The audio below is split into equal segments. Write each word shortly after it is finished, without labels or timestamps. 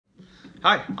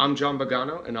Hi, I'm John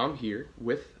Pagano, and I'm here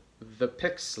with the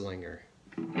Pick Slinger.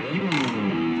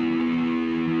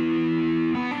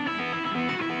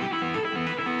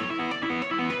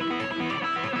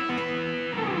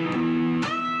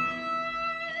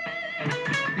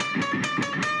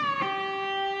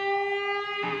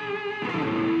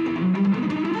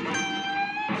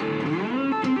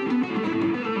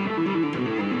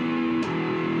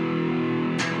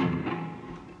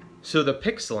 So the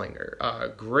Pick Slinger, a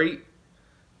great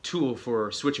tool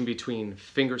for switching between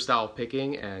fingerstyle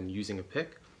picking and using a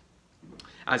pick.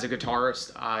 As a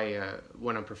guitarist,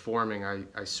 when I'm performing,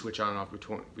 I switch on and off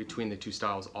between the two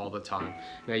styles all the time.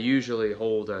 And I usually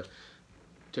hold a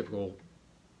typical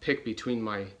pick between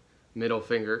my middle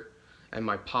finger and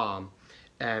my palm,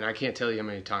 and I can't tell you how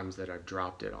many times that I've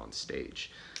dropped it on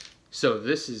stage. So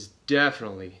this is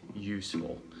definitely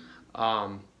useful.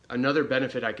 Another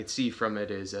benefit I could see from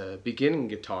it is a beginning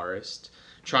guitarist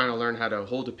trying to learn how to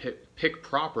hold a pick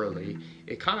properly.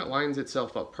 It kind of lines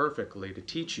itself up perfectly to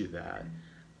teach you that.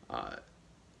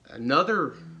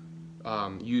 Another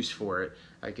use for it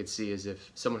I could see is if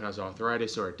someone has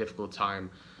arthritis or a difficult time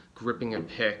gripping a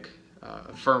pick,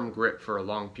 a firm grip for a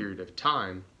long period of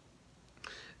time.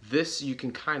 This you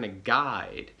can kind of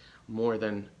guide more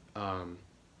than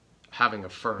having a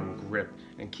firm grip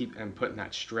and putting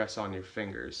that stress on your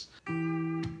fingers.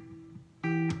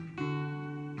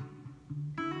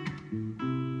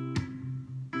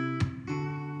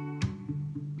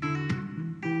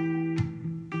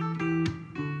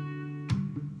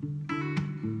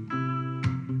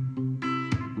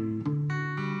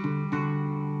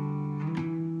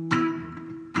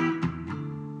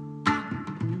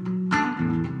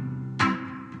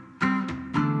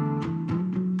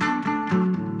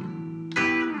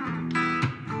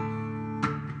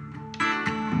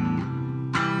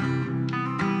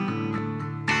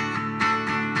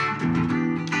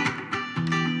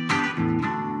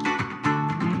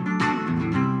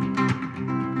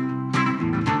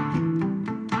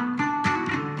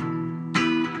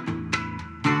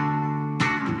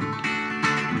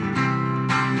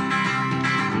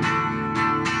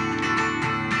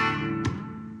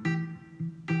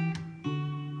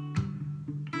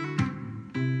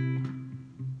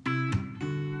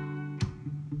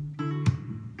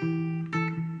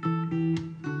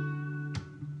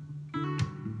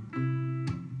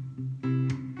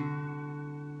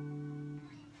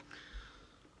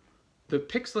 The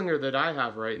pick slinger that I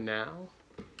have right now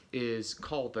is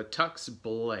called the Tux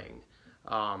Bling.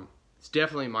 It's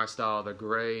definitely my style, the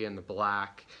gray and the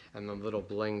black and the little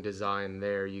bling design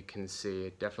there. You can see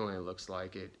it definitely looks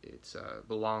like it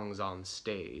belongs on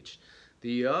stage.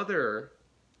 The other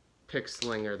pick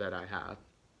slinger that I have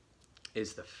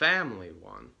is the family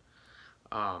one.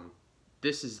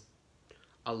 This is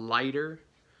a lighter,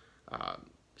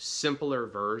 simpler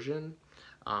version.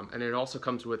 And it also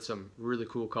comes with some really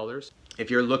cool colors. If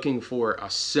you're looking for a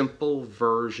simple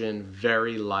version,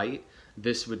 very light,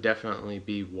 this would definitely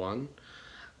be one.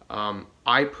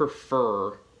 I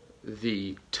prefer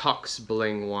the Tux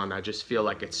Bling one. I just feel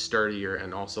like it's sturdier,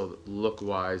 and also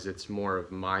look-wise, it's more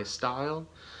of my style.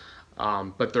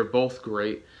 But they're both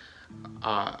great.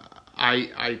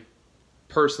 I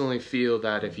personally feel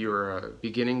that if you're a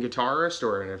beginning guitarist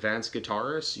or an advanced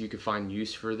guitarist, you could find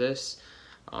use for this.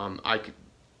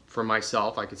 For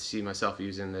myself, I could see myself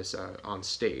using this on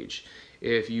stage.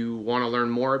 If you want to learn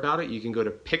more about it, you can go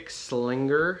to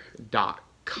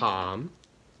pickslinger.com,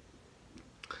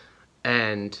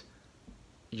 and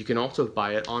you can also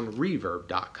buy it on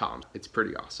reverb.com. It's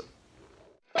pretty awesome.